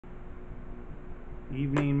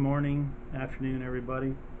Evening, morning, afternoon,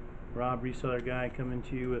 everybody. Rob, reseller guy, coming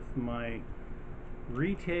to you with my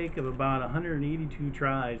retake of about 182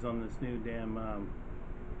 tries on this new damn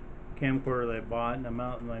camcorder that I bought, and I'm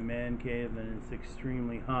out in my man cave and it's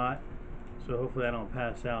extremely hot, so hopefully I don't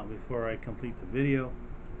pass out before I complete the video.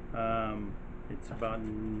 It's about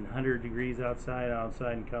 100 degrees outside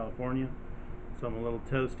in California, so I'm a little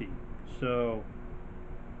toasty. So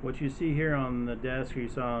what you see here on the desk,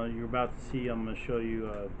 you're about to see, I'm going to show you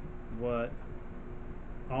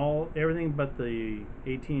everything but the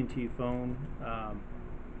AT&T phone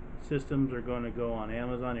systems are going to go on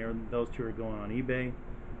Amazon. Those two are going on eBay,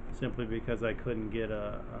 simply because I couldn't get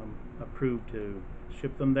approved to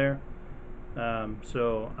ship them there.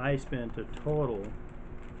 So I spent a total,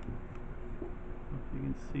 if you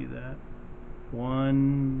can see that,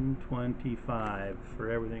 $125 for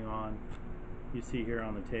everything on you see here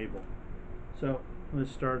on the table. So let's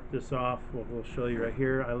start this off. We'll show you right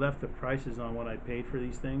here. I left the prices on what I paid for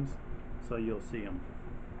these things, so you'll see them.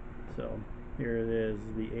 So here it is,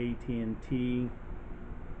 the AT&T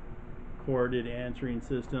corded answering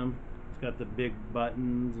system. It's got the big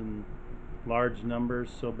buttons and large numbers,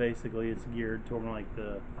 so basically it's geared toward like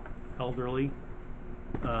the elderly.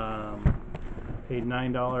 Paid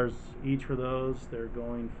 $9 each for those. They're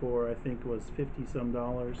going for, I think it was 50 some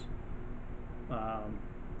dollars on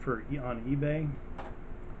eBay.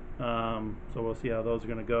 So we'll see how those are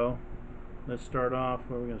going to go. Let's start off.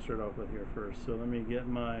 What are we going to start off with here first? So let me get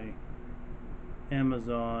my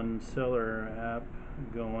Amazon seller app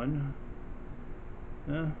going.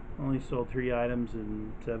 Only sold 3 items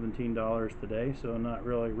and $17 today, so not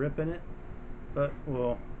really ripping it, but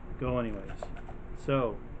we'll go anyways.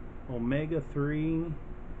 So omega-3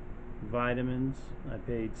 vitamins, I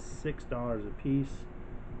paid $6 a piece.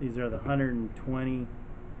 These are the 120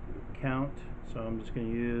 count, so I'm just going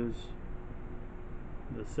to use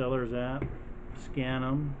the seller's app, scan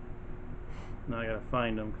them. Now I gotta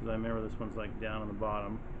find them because I remember this one's like down on the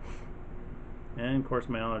bottom, and of course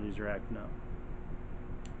my allergies are acting up.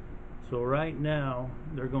 So right now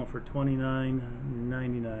they're going for $29.99. I don't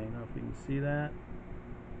know if you can see that.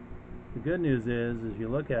 The good news is if you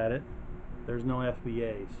look at it, there's no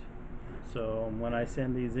FBAs. So when I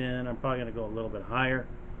send these in, I'm probably going to go a little bit higher,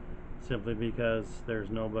 simply because there's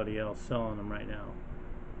nobody else selling them right now.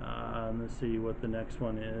 Let's see what the next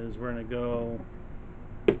one is. We're going to go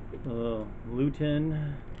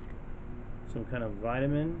lutein, some kind of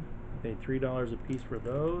vitamin. I paid $3 a piece for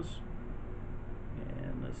those.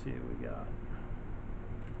 And let's see what we got.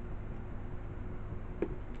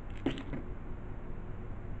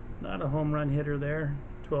 Not a home run hitter there.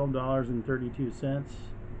 $12.32.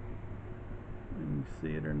 You can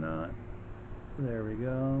see it or not. There we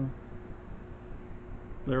go.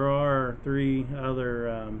 There are 3 other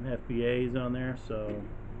FBAs on there, so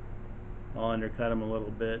I'll undercut them a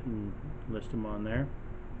little bit and list them on there.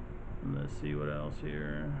 And let's see what else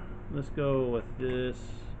here. Let's go with this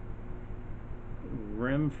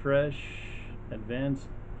Rim Fresh Advanced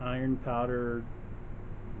Iron Powder,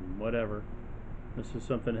 whatever. This is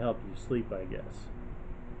something to help you sleep, I guess.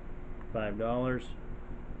 $5. If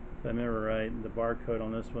I remember right, the barcode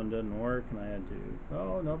on this one doesn't work, and I had to.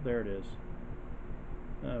 Oh no, there it is.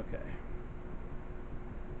 Okay.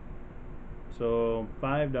 So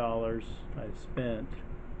 $5 I spent,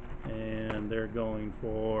 and they're going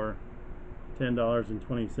for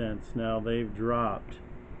 $10.20. Now they've dropped.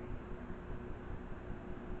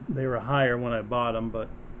 They were higher when I bought them, but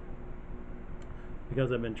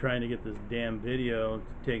because I've been trying to get this damn video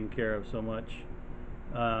taken care of so much,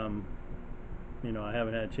 you know, I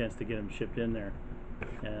haven't had a chance to get them shipped in there.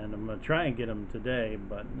 And I'm going to try and get them today,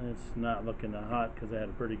 but it's not looking that hot because I had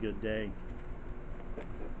a pretty good day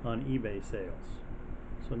on eBay sales.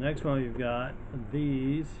 So next one we've got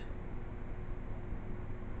these.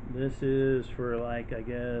 This is for, like, I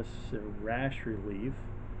guess rash relief.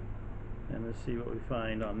 And let's see what we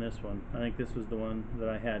find on this one. I think this was the one that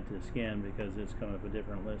I had to scan because it's coming up a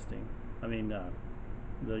different listing. I mean,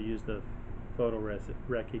 they'll use the photo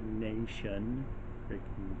recognition.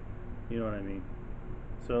 You know what I mean.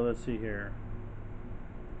 So let's see here.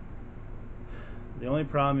 The only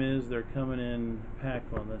problem is they're coming in pack.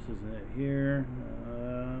 Well, this isn't it here.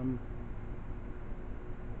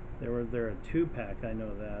 They're a 2-pack. I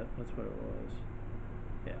know that. That's what it was.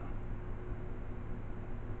 Yeah.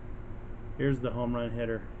 Here's the home run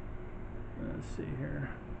hitter. Let's see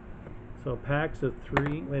here. So packs of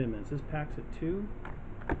 3. Wait a minute. Is this packs of 2?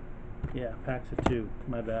 Yeah, packs of 2.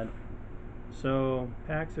 My bad. So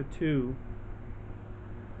packs of 2.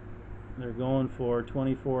 They're going for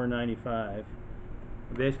 $24.95. I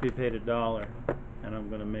basically paid $1. and I'm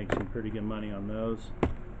going to make some pretty good money on those.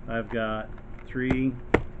 I've got three.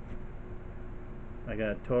 I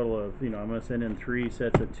got a total of, I'm going to send in 3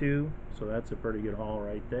 sets of 2, so that's a pretty good haul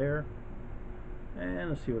right there. And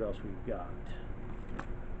let's see what else we've got.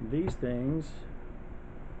 These things,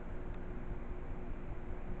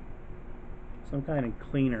 some kind of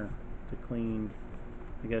cleaner to clean,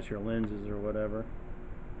 I guess, your lenses or whatever.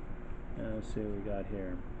 And let's see what we got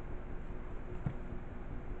here.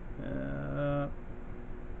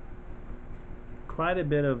 Quite a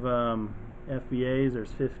bit of FBAs.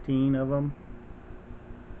 There's 15 of them.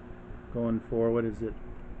 Going for, what is it,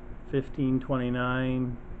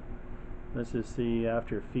 $15.29. Let's just see,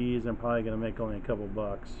 after fees I'm probably going to make only a couple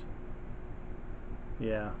bucks.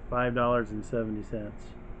 Yeah, $5.70.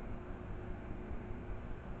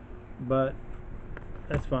 But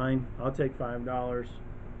that's fine. I'll take $5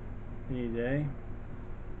 any day.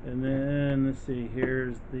 And then let's see,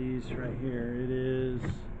 here's these right here. It is,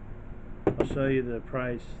 I'll show you the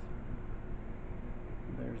price.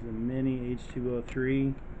 There's the mini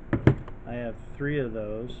H203. I have 3 of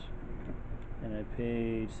those, and I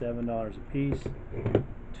paid $7 a piece.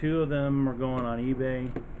 2 of them are going on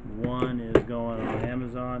eBay. 1 is going on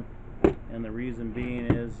Amazon, and the reason being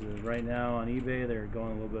is right now on eBay they're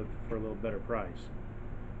going a little bit for a little better price.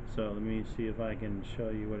 So let me see if I can show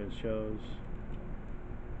you what it shows.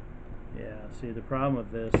 Yeah, see, the problem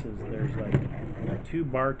with this is there's like 2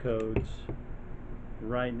 barcodes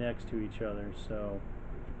right next to each other. So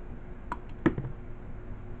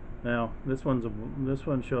now this one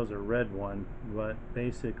shows a red one, but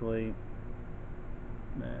basically,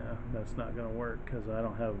 nah, that's not going to work because I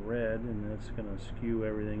don't have red, and it's going to skew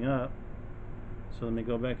everything up. So let me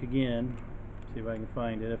go back again, see if I can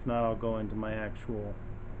find it. If not, I'll go into my actual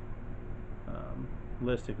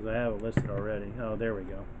listing, because I have it listed already. Oh, there we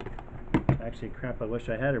go. Actually, crap, I wish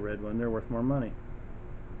I had a red one. They're worth more money.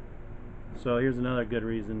 So here's another good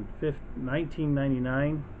reason.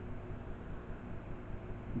 $19.99.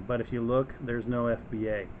 But if you look, there's no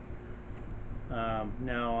FBA.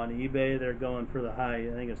 Now on eBay they're going for the high,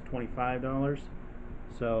 I think it's $25.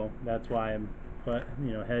 So that's why I'm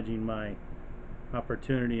hedging my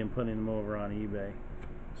opportunity and putting them over on eBay.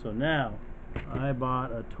 So now I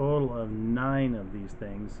bought a total of 9 of these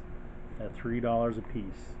things at $3 a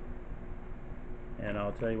piece, and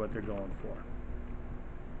I'll tell you what they're going for.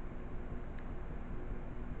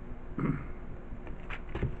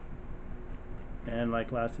 And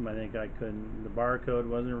like last time, I think I couldn't, the barcode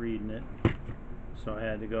wasn't reading it, so I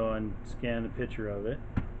had to go and scan a picture of it.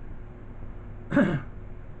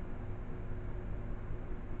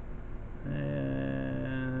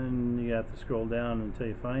 And you have to scroll down until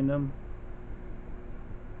you find them.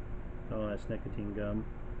 Oh, that's nicotine gum.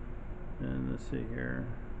 And let's see here.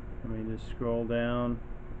 Let me just scroll down.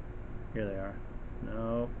 Here they are.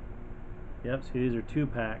 No. Yep, see, these are 2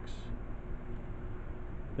 packs.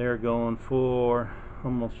 They're going for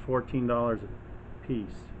almost $14 a piece.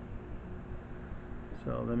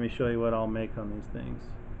 So let me show you what I'll make on these things.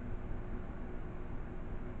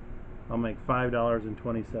 I'll make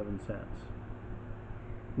 $5.27.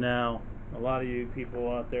 Now, a lot of you people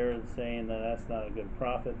out there are saying that that's not a good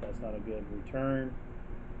profit, that's not a good return,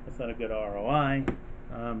 that's not a good ROI.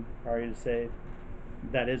 Sorry to say,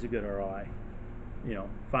 that is a good ROI.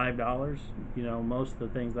 $5. Most of the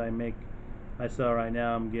things I sell right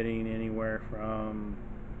now, I'm getting anywhere from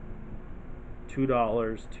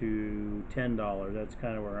 $2 to $10. That's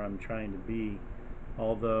kind of where I'm trying to be.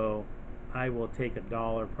 Although I will take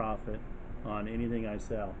 $1 profit on anything I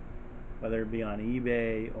sell, whether it be on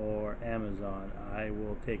eBay or Amazon. I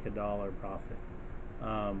will take $1 profit.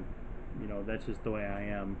 That's just the way I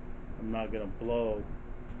am. I'm not going to blow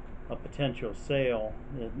a potential sale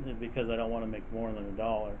because I don't want to make more than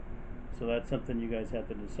 $1. So that's something you guys have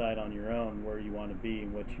to decide on your own, where you want to be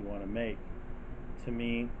and what you want to make. To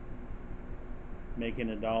me, making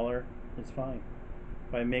 $1 is fine.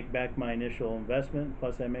 If I make back my initial investment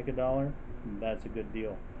plus I make $1, that's a good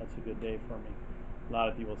deal. That's a good day for me. A lot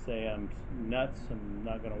of people say I'm nuts, I'm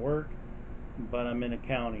not going to work, but I'm in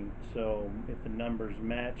accounting, so if the numbers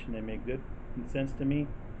match and they make good sense to me,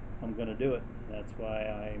 I'm going to do it. That's why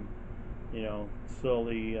I'm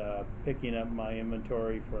slowly picking up my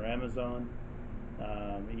inventory for Amazon.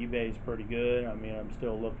 eBay's pretty good. I mean, I'm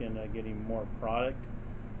still looking at getting more product.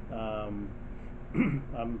 I'm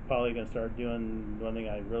probably going to start doing one thing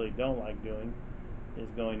I really don't like doing, is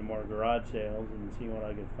going to more garage sales and seeing what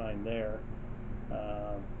I can find there.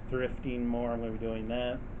 Thrifting more, I'm going to be doing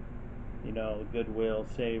that. Goodwill,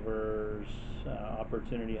 Savers,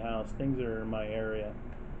 Opportunity House, things that are in my area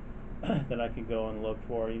that I can go and look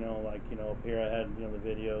for. Up here I had the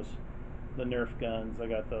videos the Nerf guns. I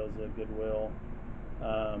got those at Goodwill.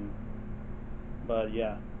 Um, but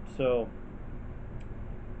yeah, so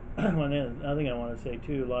another thing I want to say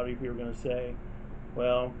too, a lot of people are going to say,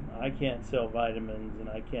 well, I can't sell vitamins and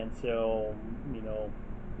I can't sell,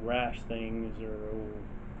 rash things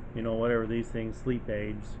or, whatever these things, sleep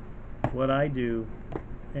aids. What I do,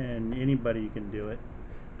 and anybody can do it,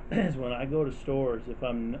 is when I go to stores, if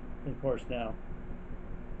I'm, of course now,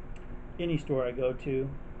 any store I go to,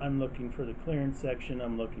 I'm looking for the clearance section,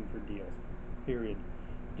 I'm looking for deals, period.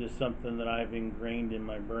 Just something that I've ingrained in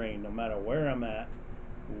my brain. No matter where I'm at,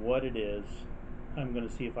 what it is, I'm going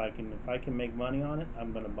to see if I can make money on it,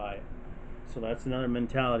 I'm going to buy it. So that's another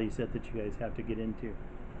mentality set that you guys have to get into.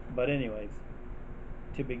 But anyways,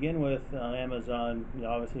 to begin with, on Amazon, you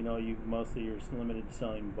obviously know you mostly you're limited to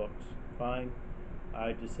selling books. Fine.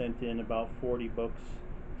 I just sent in about 40 books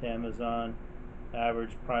to Amazon.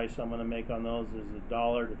 Average price I'm going to make on those is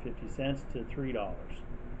 $1 to 50 cents to $3.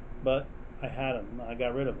 But I had them. I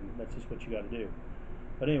got rid of them. That's just what you got to do.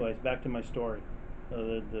 But anyways, back to my story.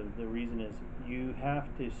 The reason is you have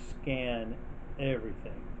to scan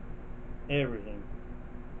everything.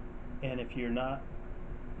 And if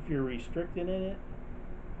you're restricted in it,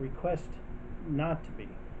 request not to be.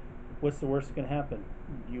 What's the worst that can happen?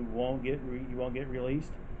 You won't get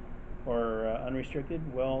released or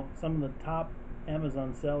unrestricted. Well, some of the top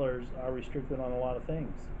Amazon sellers are restricted on a lot of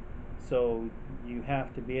things, so you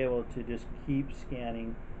have to be able to just keep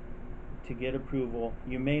scanning to get approval.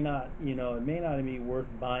 You may not, it may not be worth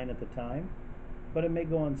buying at the time, but it may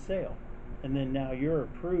go on sale, and then now you're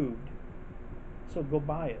approved, so go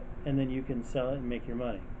buy it, and then you can sell it and make your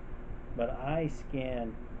money. But I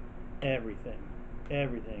scan everything.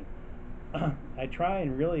 I try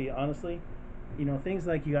and really, honestly, things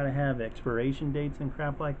like you gotta have expiration dates and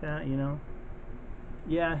crap like that,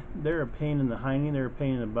 Yeah, they're a pain in the hiney, they're a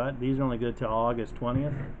pain in the butt. These are only good till August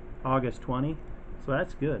 20th, August 20. So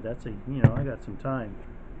that's good. That's I got some time.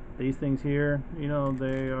 These things here,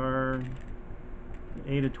 they are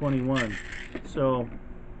 8 of 21. So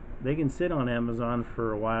they can sit on Amazon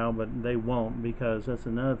for a while, but they won't, because that's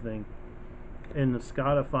another thing. In the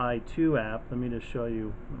Spotify 2 app, let me just show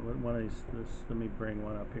you one of these. Let me bring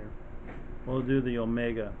one up here. We'll do the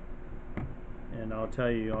Omega, and I'll show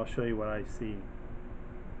you what I see.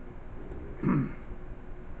 Man,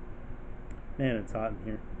 it's hot in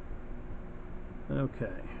here.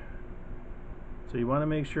 Okay. So you want to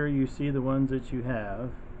make sure you see the ones that you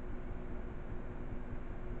have.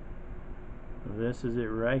 This is it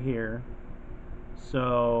right here.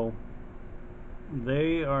 So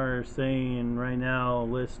they are saying right now a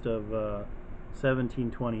list of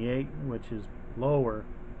 1728, which is lower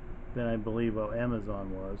than I believe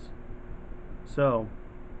Amazon was. So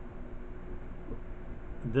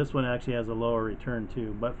this one actually has a lower return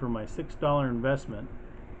too, but for my $6 investment,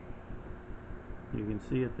 you can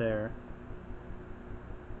see it there.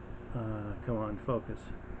 Come on, focus.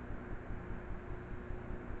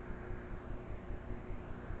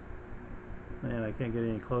 Man, I can't get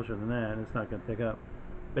any closer than that. It's not going to pick up.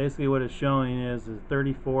 Basically what it's showing is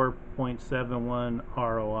 34.71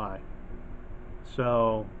 ROI.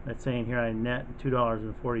 So it's saying here I net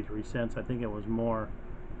 $2.43. I think it was more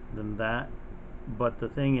than that. But the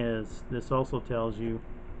thing is, this also tells you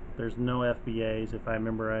there's no FBAs. If I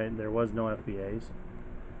remember right, there was no FBAs.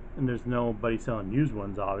 And there's nobody selling used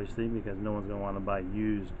ones, obviously, because no one's going to want to buy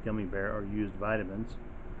used gummy bear or used vitamins.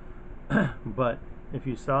 But if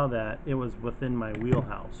you saw that, it was within my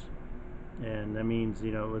wheelhouse. And that means,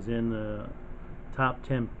 it was in the top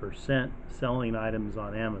 10% selling items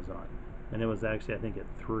on Amazon. And it was actually, I think, at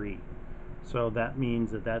 3. So that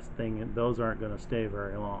means those aren't going to stay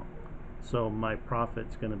very long. So my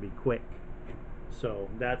profit's going to be quick. So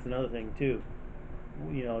that's another thing too.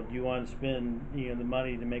 Do you want to spend the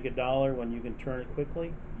money to make $1 when you can turn it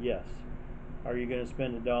quickly? Yes. Are you going to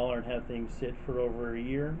spend $1 and have things sit for over a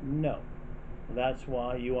year? No. That's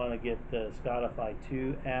why you want to get the Spotify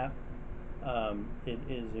 2 app. It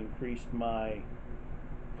has increased my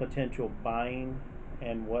potential buying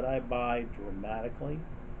and what I buy dramatically.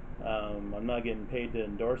 I'm not getting paid to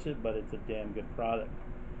endorse it, but it's a damn good product.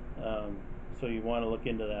 So you want to look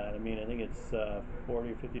into that. I mean, I think it's $40 or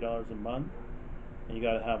 $50 a month. And you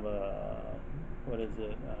got to have a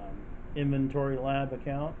Inventory Lab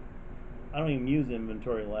account. I don't even use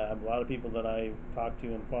Inventory Lab. A lot of people that I talk to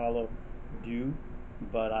and follow do,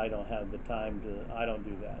 but I don't have the time to. I don't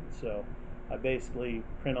do that. So I basically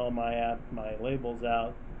print all my labels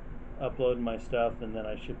out, upload my stuff, and then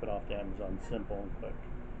I ship it off to Amazon. Simple and quick.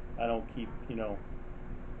 I don't keep,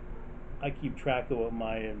 I keep track of what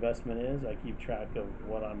my investment is. I keep track of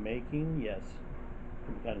what I'm making. Yes,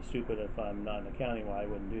 I'm kind of stupid. If I'm not in accounting, why I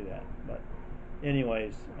wouldn't do that. But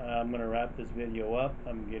anyways, I'm going to wrap this video up.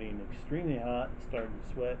 I'm getting extremely hot, starting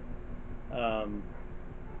to sweat,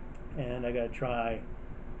 and I got to try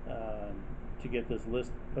to get this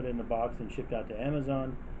list put in the box and shipped out to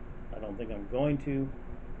Amazon. I don't think I'm going to,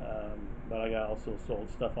 but I got also sold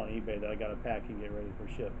stuff on eBay that I got to pack and get ready for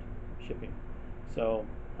shipping. So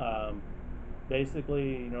basically,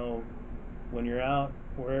 you know, when you're out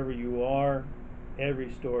wherever you are,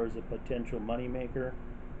 every store is a potential money maker.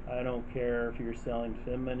 I don't care if you're selling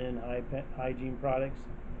feminine hygiene products,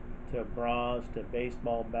 to bras, to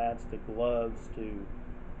baseball bats, to gloves, to,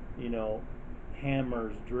 you know,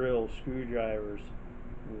 hammers, drills, screwdrivers,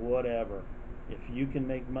 whatever. If you can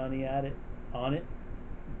make money at it, on it,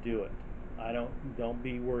 do it. Don't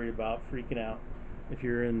be worried about freaking out if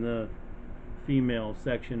you're in the female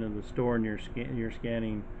section of the store and you're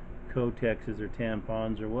scanning Kotexes or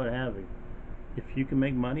tampons or what have you. If you can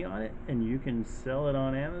make money on it and you can sell it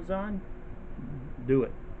on Amazon, do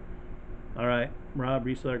it. Alright, Rob,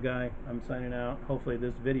 Reseller Guy, I'm signing out. Hopefully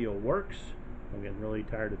this video works. I'm getting really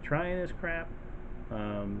tired of trying this crap.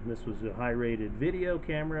 This was a high-rated video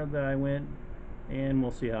camera that I went, and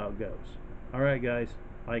we'll see how it goes. Alright guys,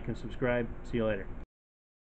 like and subscribe. See you later.